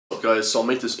stuff, guys, so I'll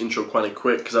make this intro quite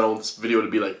quick because I don't want this video to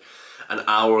be like an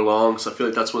hour long, so I feel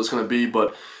like that's what it's going to be.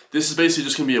 But this is basically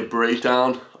just going to be a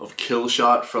breakdown of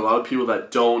Killshot for a lot of people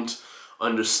that don't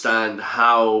understand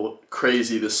how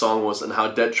crazy this song was and how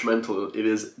detrimental it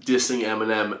is dissing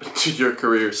Eminem to your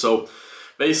career. So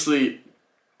basically,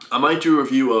 I might do a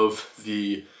review of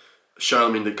the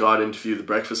Charlemagne the God interview, the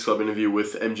Breakfast Club interview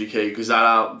with MGK, because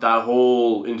that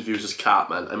whole interview is just cap,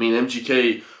 man. I mean,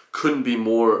 MGK couldn't be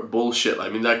more bullshit. I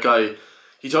mean, that guy,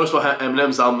 he talks about how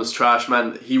Eminem's album is trash,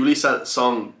 man. He released that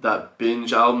song, that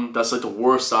Binge album. That's like the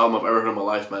worst album I've ever heard in my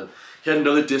life, man. He had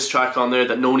another diss track on there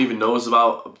that no one even knows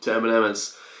about to Eminem.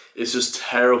 It's just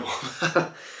terrible.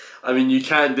 I mean, you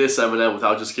can't diss Eminem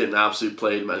without just getting absolutely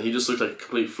played, man. He just looked like a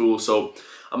complete fool. So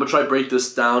I'm gonna try to break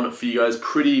this down for you guys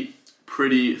pretty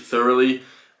thoroughly,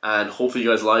 and hopefully you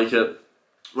guys like it.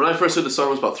 When I first heard the song,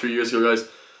 it was about 3 years ago, guys,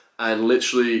 and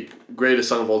literally greatest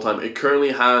song of all time. It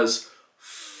currently has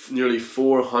nearly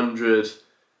 400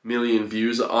 million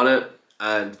views on it,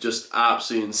 and just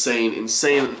absolutely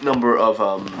insane number of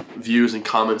views and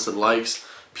comments and likes.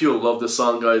 People love this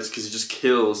song, guys, because it just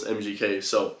kills MGK.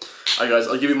 So, alright, guys,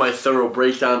 I'll give you my thorough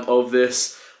breakdown of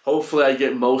this. Hopefully I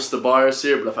get most of the bars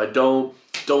here, but if I don't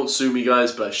sue me,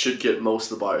 guys, but I should get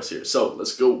most of the bars here. So,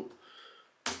 let's go.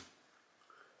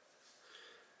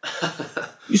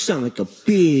 You sound like a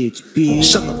bitch.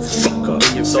 Shut the fuck up.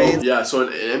 So, yeah, so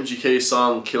an MGK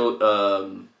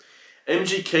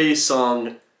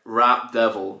song, Rap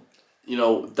Devil. You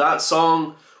know, that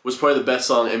song was probably the best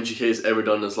song MGK has ever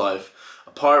done in his life.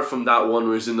 Apart from that one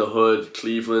where he's in the hood,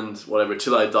 Cleveland, whatever,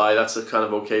 Till I Die, that's a kind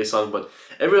of okay song, but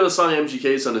every other song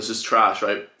MGK's done is just trash,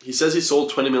 right? He says he sold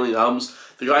 20 million albums.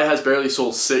 The guy has barely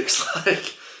sold 6,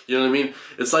 like, you know what I mean?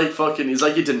 It's like fucking, he's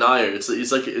like a denier. It's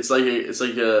like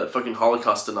a fucking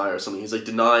Holocaust denier or something. He's like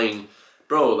denying,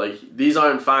 bro, like, these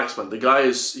aren't facts, man. The guy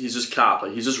he's just cap,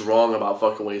 like, he's just wrong about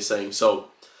fucking what he's saying. So,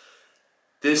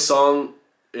 this song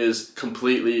is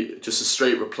completely just a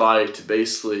straight reply to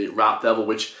basically Rap Devil,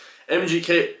 which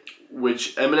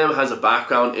Eminem has a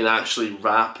background in actually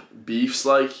rap beefs,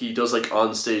 like, he does like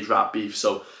on-stage rap beef,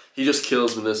 so he just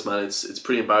kills me in this, man. It's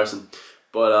pretty embarrassing.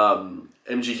 But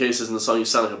MGK says in the song, you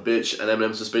sound like a bitch, and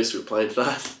Eminem's just basically replying to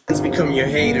that. Let's become your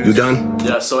haters. You done?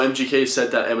 Yeah, so MGK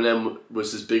said that Eminem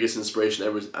was his biggest inspiration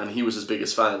ever, and he was his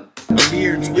biggest fan.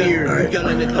 Beard's weird.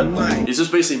 Right. He's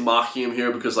just basically mocking him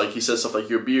here because, like, he says stuff like,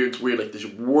 your beard's weird, like the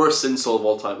worst insult of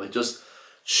all time, like, just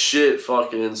shit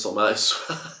fucking insult, man. I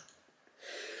swear.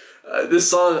 This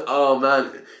song, oh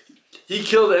man, he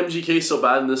killed MGK so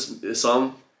bad in this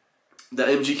song that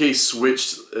MGK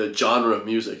switched genre of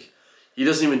music. He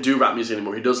doesn't even do rap music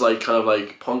anymore. He does like kind of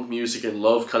like punk music and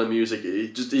love kind of music.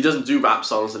 He doesn't do rap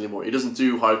songs anymore. He doesn't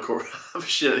do hardcore rap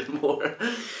shit anymore.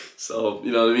 So,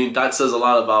 you know what I mean? That says a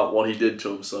lot about what he did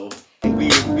to him. So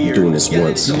weird. Doing this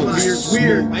once.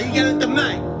 Weird. Why you get the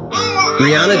mic?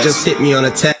 Rihanna just hit me on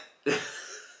a text.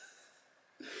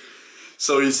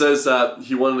 So he says that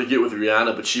he wanted to get with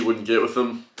Rihanna, but she wouldn't get with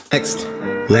him. Next.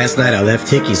 Last night I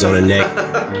left hickeys on her neck.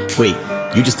 Wait,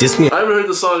 you just dissed me? I haven't heard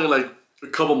the song in like a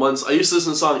couple months. I used to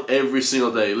listen to the song every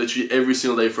single day, literally every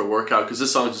single day for a workout, because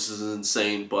this song just is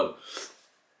insane, but,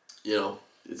 you know,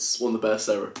 it's one of the best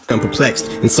ever. I'm perplexed.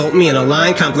 Insult me in a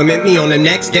line, compliment me on the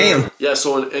next, damn. Yeah,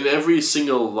 so in every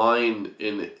single line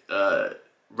in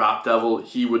Rap Devil,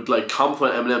 he would like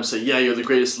compliment Eminem, say, yeah, you're the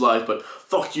greatest alive, but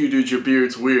fuck you, dude, your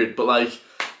beard's weird. But like,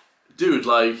 dude,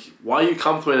 like, why are you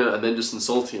complimenting him and then just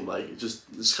insulting him? Like, it's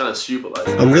kind of stupid. Like,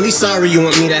 I'm really sorry you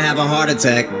want me to have a heart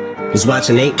attack. Was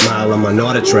watching 8 Mile on my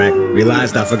Naughty track.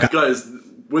 Realized I forgot. Guys,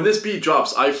 when this beat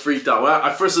drops, I freaked out. When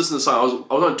I first listened to the song,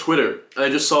 I was on Twitter and I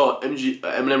just saw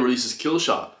Eminem releases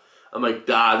Killshot. I'm like,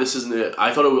 this isn't it.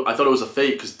 I thought it was a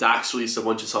fake because Dax released a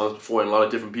bunch of songs before and a lot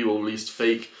of different people released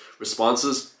fake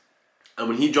responses. And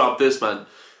when he dropped this, man,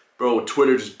 bro,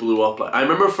 Twitter just blew up. Like, I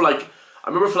remember for like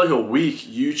a week,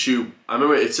 YouTube. I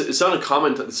remember it's on a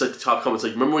comment. It's like the top comments.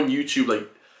 Like, remember when YouTube like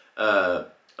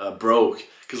broke?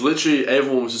 Because literally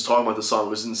everyone was just talking about the song. It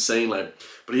was insane. Like,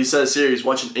 but he says here he's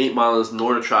watching 8 Mile on his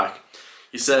Norda track.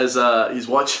 He says he's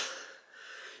watching.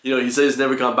 You know, he says he's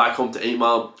never gone back home to 8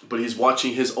 Mile, but he's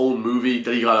watching his own movie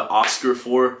that he got an Oscar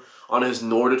for on his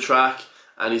Norda track.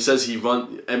 And he says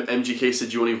MGK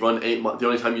said you only run 8 miles. The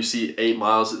only time you see 8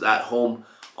 miles is at home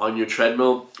on your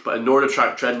treadmill. But a Norda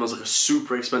track treadmill is like a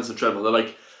super expensive treadmill. They're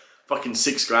like fucking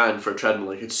 $6 grand for a treadmill.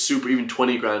 Like, it's super, even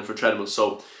 20 grand for a treadmill.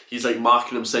 So he's like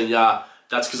mocking him, saying, yeah,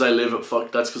 that's because I live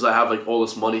at that's because I have like all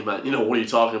this money, man. You know, what are you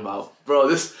talking about? Bro,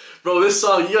 this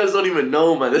song, you guys don't even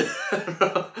know, man.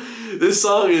 Bro, this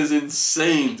song is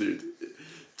insane, dude.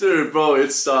 Dude, bro,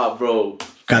 it's stop, bro.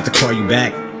 Got to call you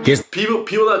back. Here's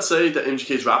people that say that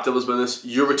MGK's rap devil's business,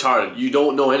 you're retarded. You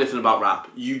don't know anything about rap.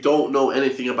 You don't know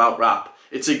anything about rap.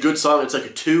 It's a good song. It's like a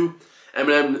 2.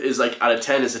 Eminem is like, out of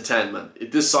 10 is a 10, man.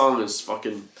 This song is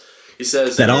fucking... He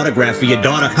says... That autograph for your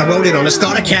daughter. I wrote it on a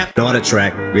starter cap. Auto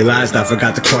track. Realized I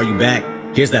forgot to call you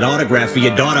back. Here's that autograph for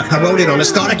your daughter. I wrote it on a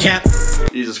starter cap.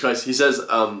 Jesus Christ. He says,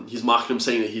 he's mocking him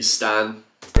saying that he's Stan.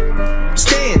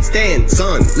 Stan,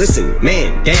 son, listen,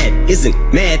 man, dad isn't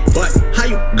mad, but how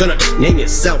you gonna name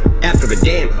yourself after a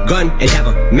damn gun and have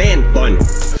a man bun?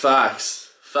 Facts,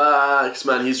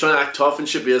 man. He's trying to act tough and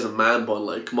shit, but he has a man bun.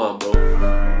 Like, come on, bro.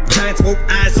 Giants woke,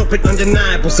 eyes open,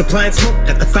 undeniable, supplying smoke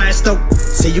at the fire stoke.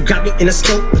 Say you got me in a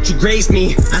scope, but you grazed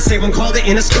me. I say one called it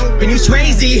in a scope, and you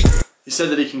crazy. He said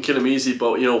that he can kill him easy,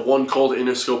 but, you know, one call to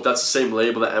Interscope, that's the same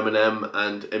label that Eminem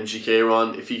and MGK are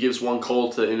on. If he gives one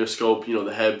call to Interscope, you know,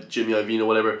 the head, Jimmy Iovine,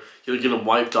 whatever, he'll get him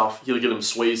wiped off. He'll get him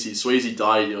Swayze. Swayze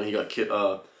died, you know,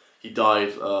 he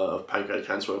died of pancreatic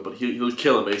cancer, but he'll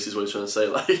kill him, basically, is what he's trying to say.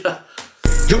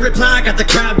 Like, your reply got the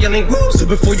crowd yelling, woo, so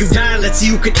before you die, let's see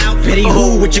who can out-petty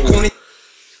who with your corny.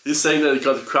 He's saying that he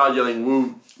got the crowd yelling,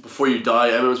 woo, before you die.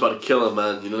 Eminem's about to kill him,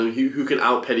 man. You know what I mean? Who can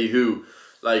out-petty who?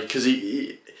 Like, because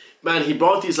man, he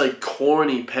brought these, like,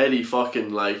 corny, petty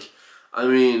fucking, like, I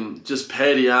mean, just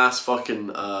petty ass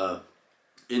fucking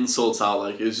insults out.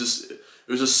 Like, it was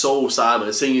just so sad,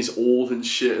 man. Saying he's old and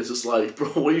shit. It's just like, bro,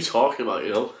 what are you talking about,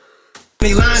 you know?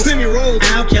 Slim your roll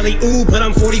out, Kelly, ooh, but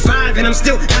I'm 45 and I'm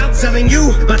still outselling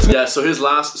you. Yeah, so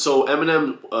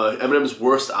Eminem's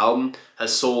worst album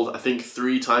has sold, I think,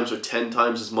 3 times or 10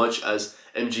 times as much as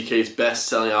MGK's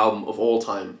best-selling album of all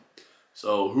time.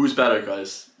 So, who's better,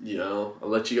 guys? You know, I'll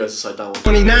let you guys decide that one.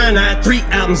 29, I had 3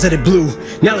 albums that it blew.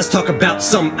 Now let's talk about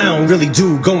something I don't really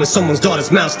do. Go in someone's daughter's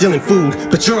mouth stealing food.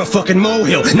 But you're a fucking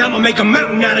molehill. Now I'ma make a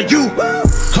mountain out of you.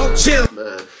 Hold chill.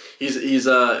 Man, he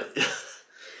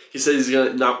says he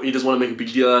doesn't want to make a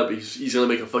big deal out of it, but he's gonna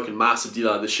make a fucking massive deal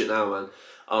out of this shit now,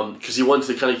 man. Because he wanted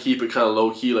to kind of keep it kind of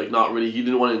low-key, like, not really, he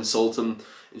didn't want to insult him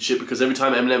and shit, because every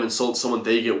time Eminem insults someone,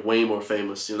 they get way more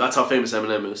famous. You know, that's how famous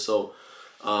Eminem is. So,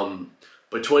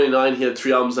 by 29, he had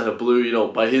 3 albums that had blew. You know,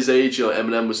 by his age, you know,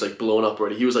 Eminem was like blown up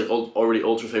already. He was like already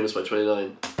ultra famous by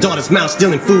 29. Daughter's mouth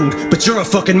stealing food, but you're a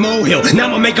fucking molehill. Now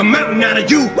I'ma make a mountain out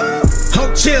of you.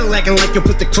 Hold chill, acting like you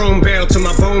put the chrome barrel to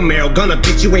my bone marrow. Gonna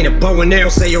bitch, you ain't a bow and arrow.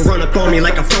 Say you run up on me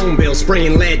like a phone bill,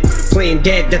 spraying lead, playing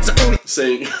dead. That's the only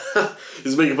saying.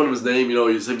 He's making fun of his name. You know,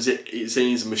 he's saying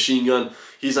he's a machine gun.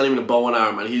 He's not even a bow and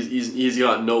arrow, man. He's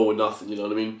got nothing. You know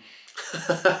what I mean?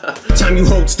 Time you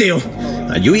hold still.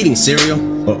 Are you eating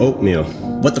cereal or oatmeal?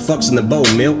 What the fuck's in the bowl,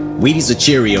 milk? Wheaties or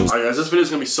Cheerios? Alright guys, this video is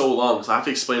gonna be so long, so I have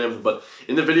to explain everything, but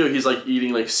in the video he's like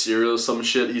eating like cereal or some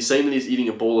shit. He's saying that he's eating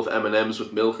a bowl of M&M's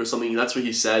with milk or something. That's what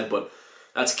he said, but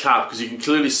that's cap, because you can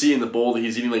clearly see in the bowl that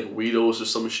he's eating like Wheatos or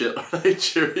some shit, or like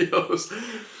Cheerios.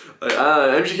 Like,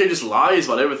 MGK just lies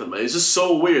about everything, man. It's just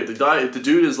so weird. The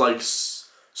dude is like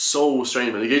so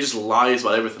strange, man. The guy just lies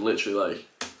about everything, literally, like.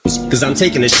 Cause I'm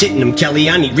taking a shit in them, Kelly.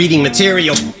 I need reading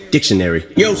material. Dictionary.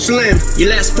 Yo, Slim, your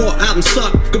last 4 albums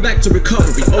suck. Go back to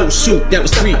Recovery. Oh shoot, that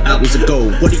was 3 albums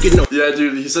ago. What do you know? Yeah,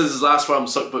 dude, he says his last 4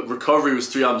 albums suck, but Recovery was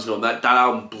 3 albums ago, and that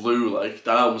album blew. Like,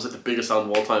 that album was like the biggest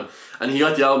album of all time. And he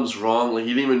got the albums wrong. Like,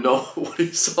 he didn't even know what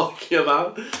he's talking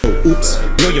about. Oh, oops.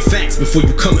 Know your facts before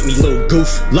you come at me, little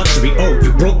goof. Luxury, oh,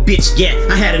 you broke bitch. Yeah,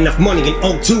 I had enough money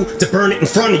in 02 to burn it in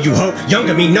front of you, ho.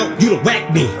 Younger me, no, you'd have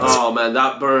whacked me. Oh man,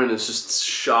 that burn is just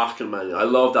shocking, man. I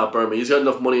love that burn, man. He's got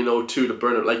enough money in 02 to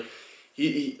burn it. Like,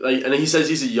 and then he says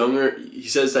he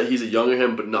says that he's a younger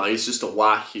him, but nah, he's just a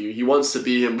whack. He wants to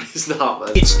be him, but he's not,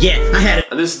 man. Yeah, I had it.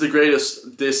 And this is the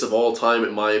greatest diss of all time,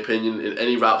 in my opinion, in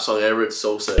any rap song ever. It's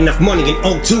so sick. Enough money in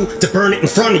 02 to burn it in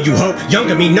front of you, ho.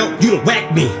 Younger me, no, you'd have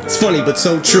whacked me. It's funny, but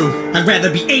so true. I'd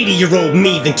rather be 80-year-old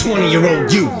me than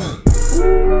 20-year-old you.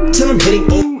 Till I'm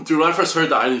hitting Dude, when I first heard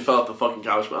that, I nearly fell off the fucking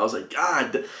couch, man. I was like,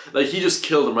 God, like, he just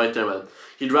killed him right there, man.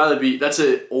 He'd rather be, that's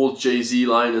an old Jay-Z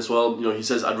line as well, you know, he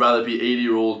says, I'd rather be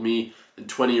 80-year-old me than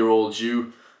 20-year-old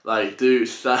you. Like, dude,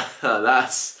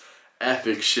 that's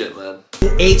epic shit, man.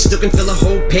 Age still can fill a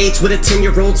whole page with a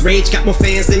 10-year-old's rage. Got more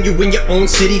fans than you in your own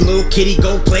city, little kitty,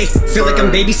 go play. Feel like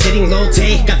I'm babysitting Lil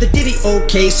Tay. Got the ditty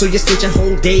okay, so you spent your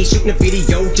whole day shooting a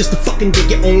video just to fucking dig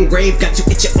your own grave. Got you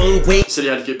at your own way. He said he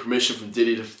had to get permission from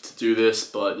Diddy to do this,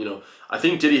 but, you know, I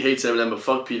think Diddy hates Eminem, but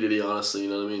fuck P. Diddy, honestly, you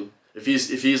know what I mean? If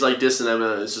he's like dissing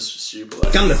Eminem, it's just stupid.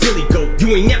 Like. I'm the Philly goat,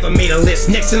 you ain't never made a list.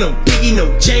 Next to no Biggie,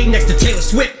 no Jay, next to Taylor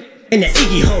Swift. And that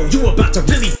Iggy ho, you about to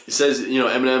really. He says, you know,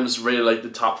 Eminem's rated like the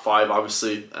top 5,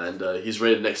 obviously, and he's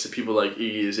rated next to people like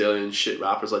Iggy Azalea, shit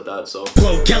rappers like that, so.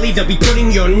 Flo Kelly, they'll be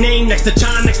putting your name next to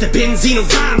John, next to Benzino,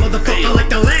 die, motherfucker, like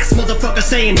the last motherfucker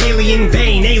saying Haley in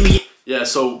vain, alien. Yeah,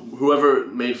 so whoever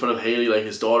made fun of Haley, like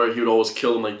his daughter, he would always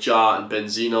kill them like Ja and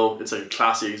Benzino. It's like a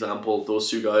classic example of those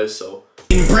two guys, so.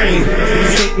 Brain,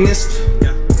 Satanist.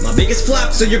 My biggest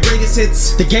flops are your greatest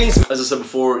hits. The games. As I said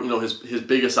before, you know, his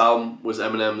biggest album was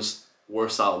Eminem's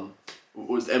worst album.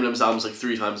 Eminem's album's like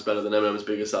 3 times better than Eminem's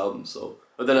biggest album, so.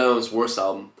 But then Eminem's worst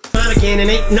album. Not again, and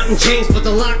ain't nothing changed but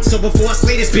the lock. So before I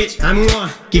slay this bitch, I'm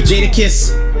gonna give Jade a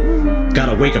kiss.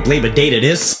 Gotta wake up Labor Day to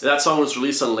this. That song was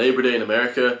released on Labor Day in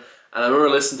America. And I remember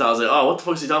listening to it, I was like, oh, what the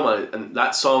fuck is he talking about? And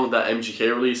that song that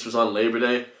MGK released was on Labor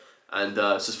Day. And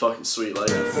it's just fucking sweet,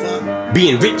 like.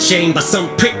 Being rich shamed by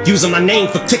some prick using my name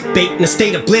for clickbait in a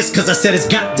state of bliss. Cause I said his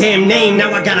goddamn name,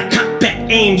 now I got a cock back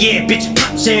aim. Yeah, bitch,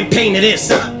 pop champagne to this.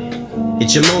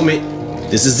 It's your moment,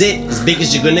 this is it, as big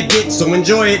as you're gonna get, so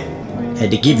enjoy it.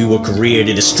 Had to give you a career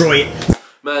to destroy it.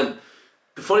 Man,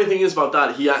 the funny thing is about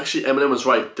that, Eminem was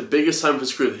right. The biggest time for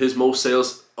his career, his most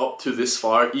sales up to this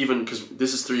far, even because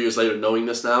this is 3 years later knowing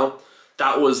this now,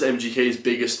 that was MGK's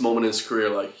biggest moment in his career.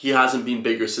 Like, he hasn't been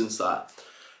bigger since that.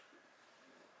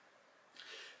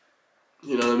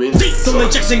 You know what I mean? Lethal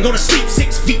injection, go to sleep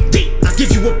 6 feet deep. I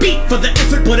give you a beat for the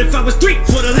effort, but if I was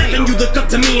 3'11", you look up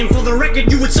to me, and for the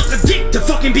record, you would suck a dick to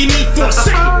fucking be me for a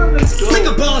second. Lick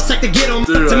a ball sack to get on.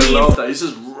 Dude, I love that. He's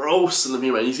just roasting me,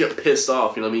 man. He's getting pissed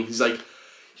off, you know what I mean? He's like,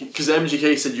 because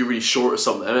MGK said you're really short or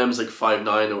something. Eminem's like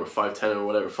 5'9" or 5'10" or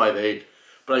whatever, 5'8".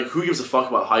 But like, who gives a fuck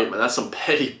about height, man? That's some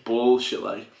petty bullshit.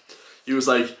 Like, he was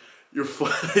like,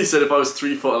 he said if I was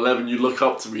 3'11", you'd look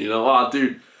up to me, you know? Ah, oh,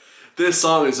 dude, this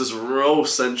song is just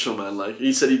roast central, man. Like,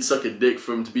 he said he'd suck a dick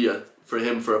for him to be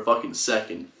for a fucking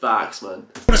second. Facts, man.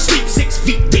 I sleep 6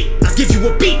 feet deep. I give you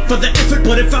a beat for the effort,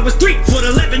 but if I was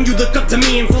 3'11", you look up to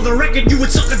me, and for the record, you would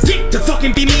suck a dick to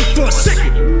fucking be me for a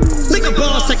second. Lick a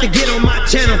ball sack to get on my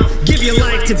channel. Give your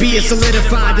life to be a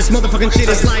solidified. This motherfucking shit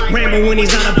is like Rambo when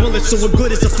he's out of bullets. So what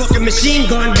good is a fucking machine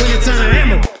gun when it's out of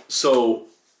ammo? So,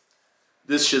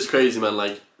 this shit's crazy, man.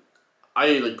 Like,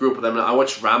 I like grew up with Eminem. I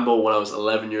watched Rambo when I was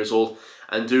 11 years old,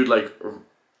 and dude, like,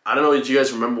 I don't know if you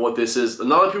guys remember what this is. A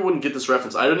lot of people wouldn't get this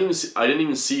reference. I didn't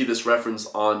even see this reference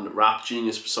on Rap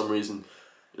Genius for some reason.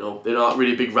 You know, they're not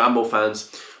really big Rambo fans,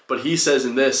 but he says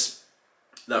in this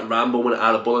that Rambo went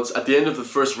out of bullets. At the end of the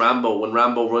first Rambo, when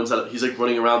Rambo runs out, he's like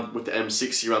running around with the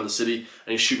M60 around the city,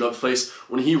 and he's shooting up the place.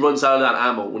 When he runs out of that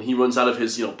ammo, when he runs out of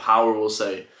his, you know, power, we'll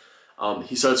say,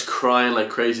 he starts crying like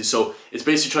crazy. So it's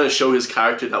basically trying to show his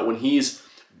character that when he's,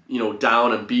 you know,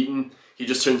 down and beaten, he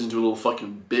just turns into a little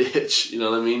fucking bitch. You know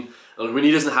what I mean? Like, when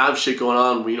he doesn't have shit going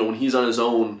on, you know, when he's on his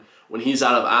own, when he's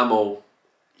out of ammo,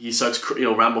 he starts, you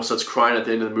know, Rambo starts crying at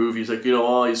the end of the movie. He's like, you know,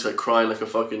 oh, he's like crying like a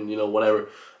fucking, you know, whatever.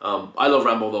 I love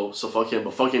Rambo though, so fuck him,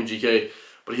 but fuck MGK.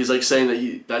 But he's like saying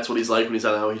that that's what he's like when he's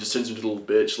out of ammo. He just turns into a little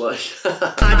bitch, like.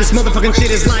 This motherfucking shit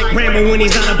is like Rambo when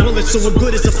he's out of bullets. So what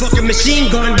good is a fucking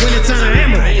machine gun when it's out of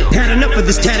ammo? Had enough of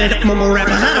this tatted up mumble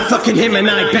rapper. How the fucking him and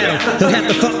I battle? He'll have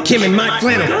to fuck him in my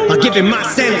flannel. I'll give him my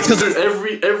sandals, cause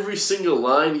every single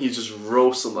line he's just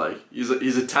roasting like. He's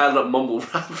a tatted up mumble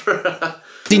rapper.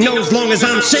 He knows as long as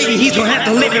I'm shady, he's gonna have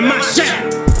to live in my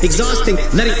shadow. Exhausting,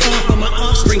 letting off on my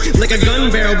offspring like a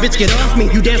gun barrel. Bitch, get off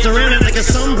me. You dance around it like a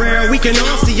sombrero. We can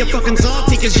all see you're fucking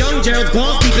salty, cause young Gerald's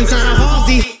balls deep inside a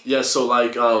Halsey. Yeah, so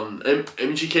like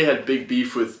MGK had big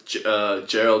beef with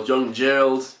Gerald, young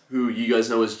Gerald, who you guys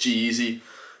know as G-Eazy.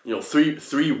 You know,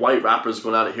 three white rappers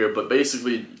going out of here, but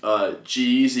basically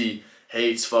G-Eazy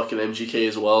hates fucking MGK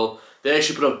as well. They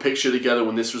actually put up a picture together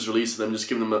when this was released of them just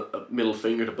giving them a middle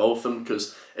finger to both of them,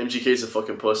 because MGK's a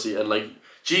fucking pussy, and like,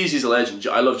 G-Eazy's a legend.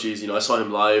 I love G-Eazy, you know, I saw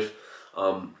him live,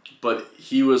 but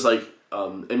he was like,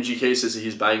 MGK says that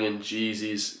he's banging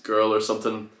G-Eazy's girl or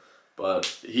something, but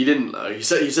he didn't. He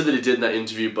said that he did in that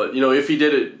interview, but you know, if he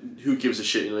did it, who gives a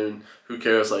shit? You know, who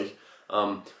cares? Like,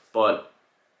 but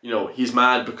you know, he's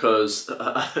mad because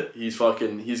he's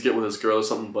getting with his girl or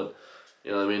something. But you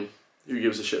know what I mean? Who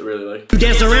gives a shit, really? Like, you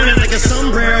dance around it like a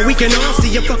sombrero. We can all see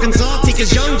you're fucking salty,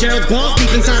 cause young Gerald's balls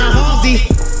deep inside a Halsey.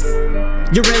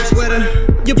 Your red sweater,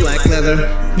 your black leather.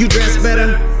 You dress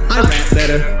better, I rap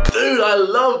better. Dude, I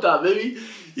love that, baby.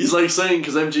 He's like saying,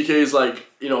 because MGK is like,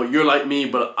 you know, you're like me,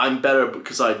 but I'm better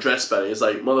because I dress better. He's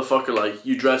like, motherfucker, like,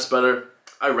 you dress better,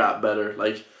 I rap better.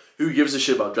 Like, who gives a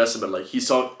shit about dressing better? Like,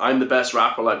 I'm the best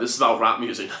rapper alive. This is about rap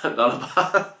music, not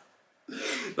about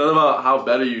how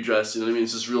better you dress, you know what I mean?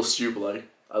 It's just real stupid, like,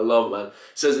 I love it, man.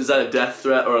 He says, is that a death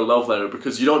threat or a love letter?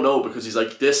 Because you don't know, because he's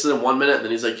like dissing in 1 minute, and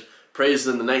then he's like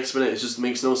praising in the next minute. It just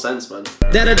makes no sense, man.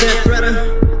 That a death threat,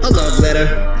 a love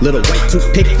letter. Little white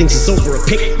toothpick thinks it's over a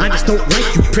pick. I just don't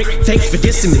like you, prick. Thanks for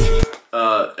dissing me.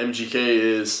 MGK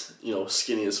is, you know,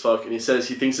 skinny as fuck, and he says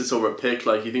he thinks it's over a pick,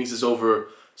 like, he thinks it's over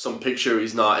some picture.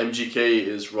 He's not. MGK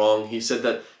is wrong. He said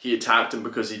that he attacked him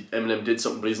because Eminem did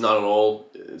something, but he's not at all.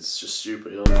 It's just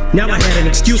stupid, you know. Now I had an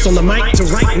excuse on the mic to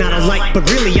write, not a like, but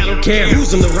really I don't care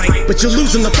who's in the right, but you're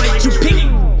losing the fight. You pick.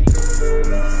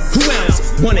 Who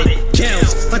else? Won it,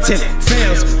 kills, attempt,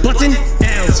 fails, button,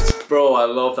 L's. Bro, I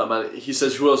love that, man. He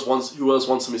says who else wants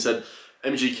him. He said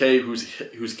MGK,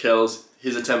 who's kills.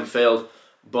 His attempt failed.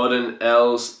 Budden,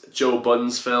 L's. Joe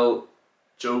Budden's fell.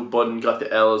 Joe Budden got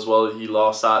the L as well. He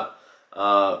lost that.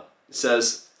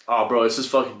 Says, oh, bro, it's just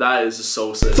fucking. That is just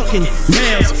so sick. Fucking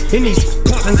nails in these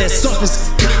coffins that suffers.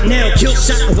 Got nail, kill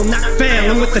shot, I will not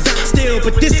fail. I'm with the dot still,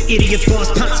 but this idiot's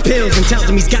boss pops pills and tells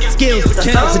him he's got skills. But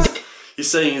kills. He's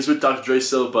saying he's with Dr. Dre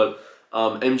still, but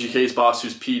MGK's boss,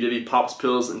 who's P Diddy, pops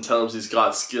pills and tells him he's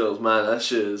got skills. Man, that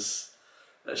shit's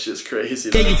crazy.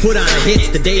 Yeah, you put out hits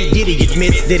the day Diddy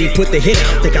admits that he put the hit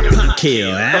out. They got pop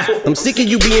kill. I'm sick of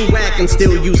you being whack and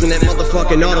still using that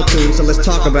motherfucking auto-tune. So let's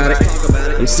talk about it.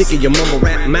 I'm sick of your mumble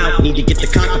rap mouth. Need to get the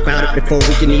cock about it before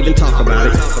we can even talk about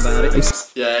it.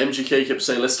 Yeah, MGK kept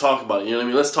saying, let's talk about it. You know what I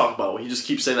mean? Let's talk about it. He just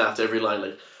keeps saying that after every line.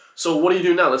 Like, so what do you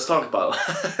do now? Let's talk about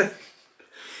it.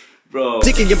 Bro.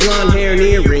 Sick of your blonde hair and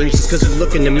earrings just cause you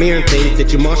look in the mirror and think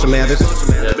that you're Marshall Mathers.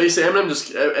 Yeah, basically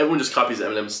everyone just copies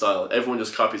Eminem's style. Everyone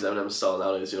just copies Eminem's style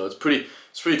nowadays, you know. It's pretty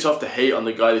tough to hate on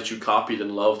the guy that you copied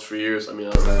and loved for years. I mean,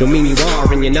 I don't know. Don't mean you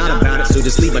are and you're not about it, so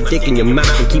just leave my dick in your mouth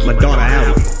and keep my daughter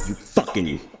out. You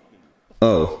fucking.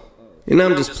 Oh. And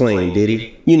I'm just playing,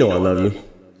 Diddy. You know I love you.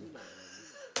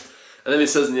 And then he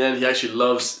says in the end he actually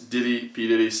loves Diddy, P.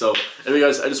 Diddy. So anyway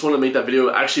guys, I just wanted to make that video.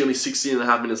 Actually only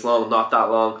 16.5 minutes long, not that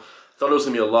long. I thought it was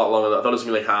going to be a lot longer. I thought it was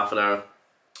going to be like half an hour.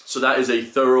 So that is a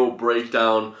thorough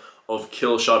breakdown of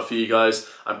Killshot for you guys.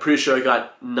 I'm pretty sure I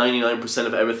got 99%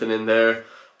 of everything in there.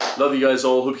 Love you guys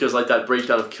all. Hope you guys like that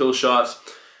breakdown of Killshot.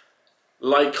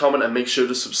 Like, comment, and make sure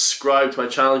to subscribe to my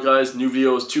channel, guys. New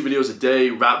videos, 2 videos a day,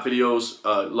 rap videos,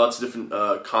 lots of different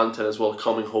content as well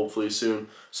coming hopefully soon.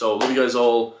 So love you guys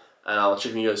all, and I'll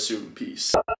check you guys soon.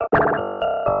 Peace.